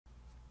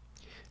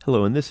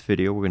Hello, in this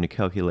video we're going to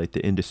calculate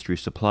the industry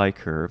supply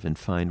curve and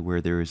find where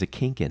there is a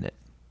kink in it.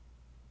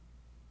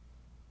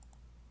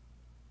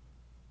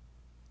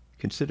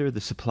 Consider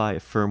the supply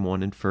of firm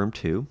 1 and firm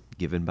 2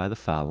 given by the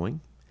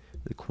following.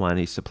 The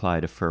quantity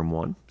supplied of firm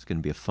 1 is going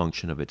to be a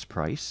function of its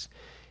price,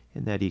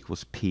 and that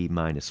equals P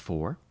minus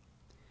 4.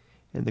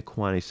 And the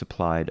quantity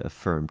supplied of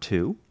firm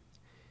 2,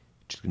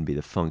 which is going to be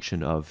the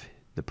function of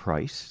the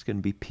price, is going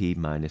to be P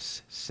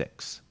minus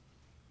 6.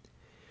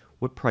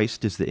 What price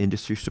does the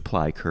industry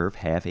supply curve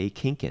have a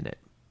kink in it?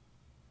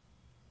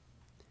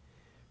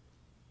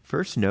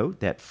 First, note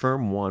that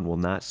firm 1 will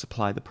not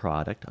supply the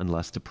product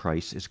unless the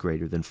price is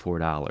greater than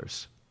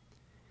 $4.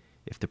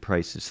 If the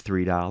price is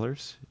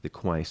 $3, the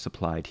quantity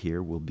supplied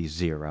here will be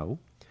 0.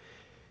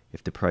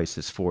 If the price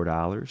is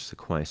 $4, the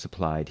quantity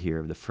supplied here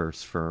of the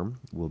first firm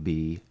will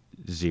be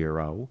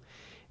 0.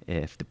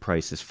 If the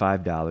price is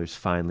 $5,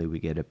 finally we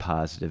get a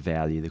positive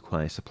value. The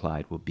quantity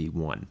supplied will be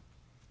 1.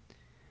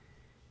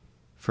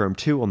 Firm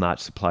 2 will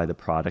not supply the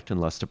product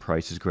unless the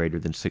price is greater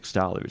than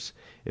 $6.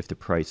 If the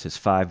price is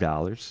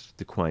 $5,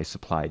 the quantity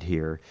supplied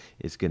here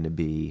is going to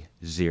be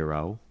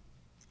 0.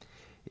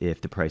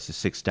 If the price is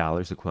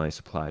 $6, the quantity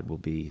supplied will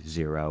be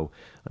 0.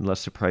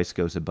 Unless the price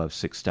goes above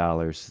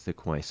 $6, the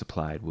quantity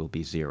supplied will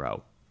be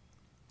 0.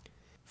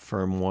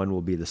 Firm 1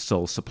 will be the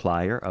sole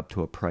supplier up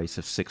to a price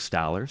of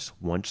 $6.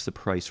 Once the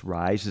price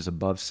rises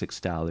above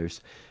 $6,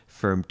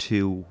 Firm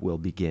 2 will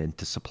begin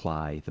to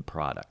supply the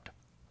product.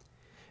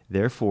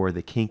 Therefore,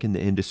 the kink in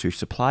the industry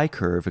supply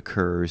curve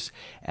occurs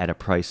at a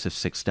price of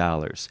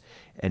 $6.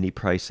 Any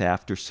price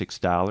after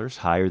 $6,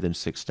 higher than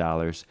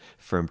 $6,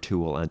 firm 2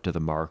 will enter the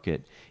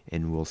market,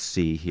 and we'll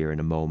see here in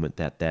a moment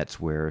that that's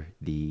where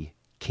the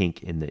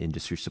kink in the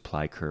industry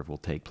supply curve will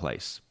take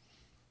place.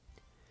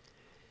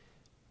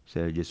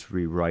 So just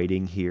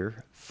rewriting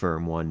here,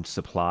 firm 1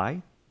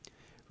 supply,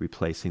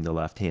 replacing the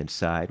left-hand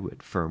side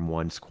with firm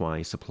 1's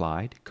quantity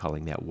supplied,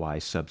 calling that Y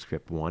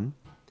subscript 1.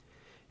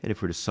 And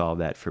if we're to solve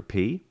that for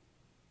P,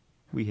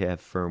 we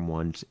have firm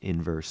 1's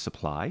inverse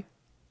supply.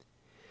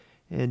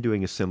 And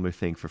doing a similar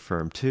thing for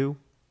firm 2,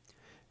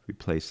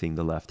 replacing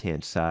the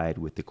left-hand side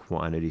with the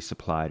quantity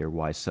supplied, or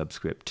Y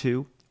subscript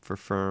 2, for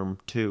firm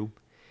 2.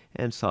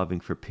 And solving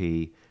for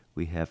P,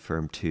 we have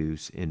firm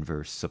 2's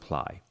inverse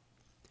supply.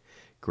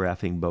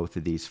 Graphing both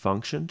of these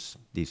functions,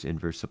 these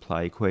inverse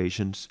supply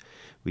equations,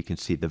 we can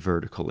see the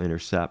vertical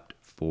intercept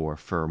for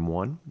firm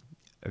 1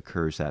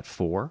 occurs at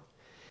 4.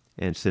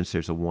 And since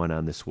there's a 1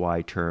 on this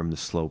Y term, the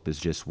slope is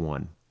just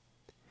 1.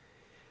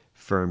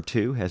 Firm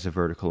 2 has a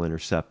vertical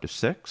intercept of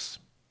 6.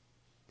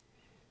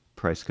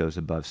 Price goes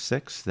above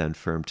 6, then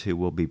firm 2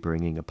 will be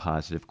bringing a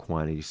positive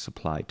quantity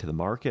supplied to the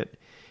market,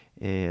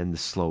 and the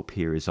slope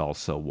here is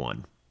also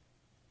 1.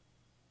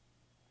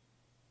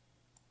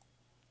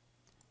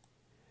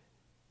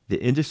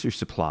 The industry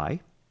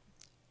supply,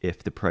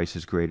 if the price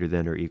is greater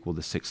than or equal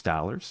to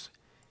 $6,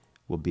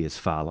 will be as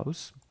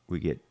follows. We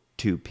get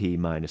 2P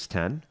minus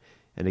 10,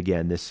 and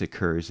again this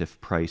occurs if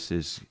price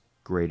is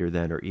greater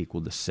than or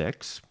equal to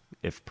 6.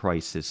 If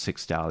price is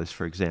 $6,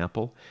 for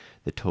example,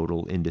 the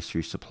total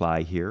industry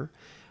supply here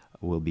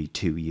will be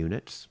 2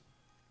 units.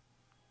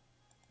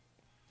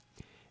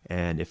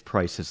 And if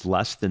price is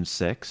less than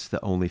 6,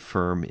 the only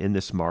firm in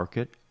this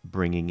market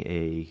bringing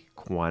a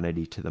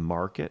quantity to the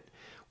market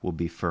will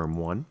be firm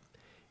 1.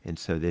 And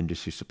so the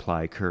industry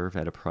supply curve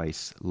at a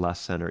price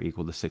less than or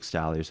equal to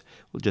 $6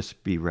 will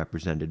just be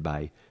represented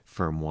by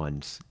firm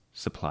 1's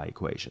supply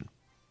equation.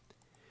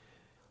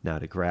 Now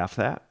to graph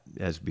that,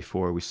 as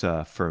before we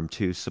saw firm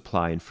 2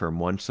 supply and firm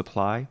 1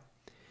 supply.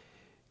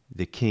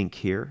 The kink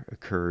here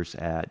occurs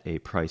at a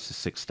price of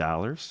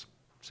 $6.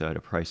 So at a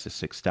price of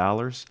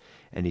 $6,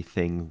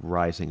 anything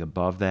rising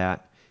above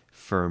that,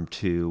 firm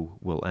 2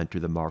 will enter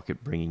the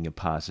market bringing a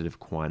positive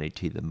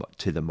quantity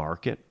to the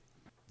market.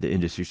 The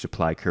industry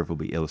supply curve will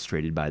be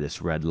illustrated by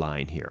this red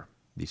line here,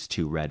 these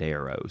 2 red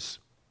arrows.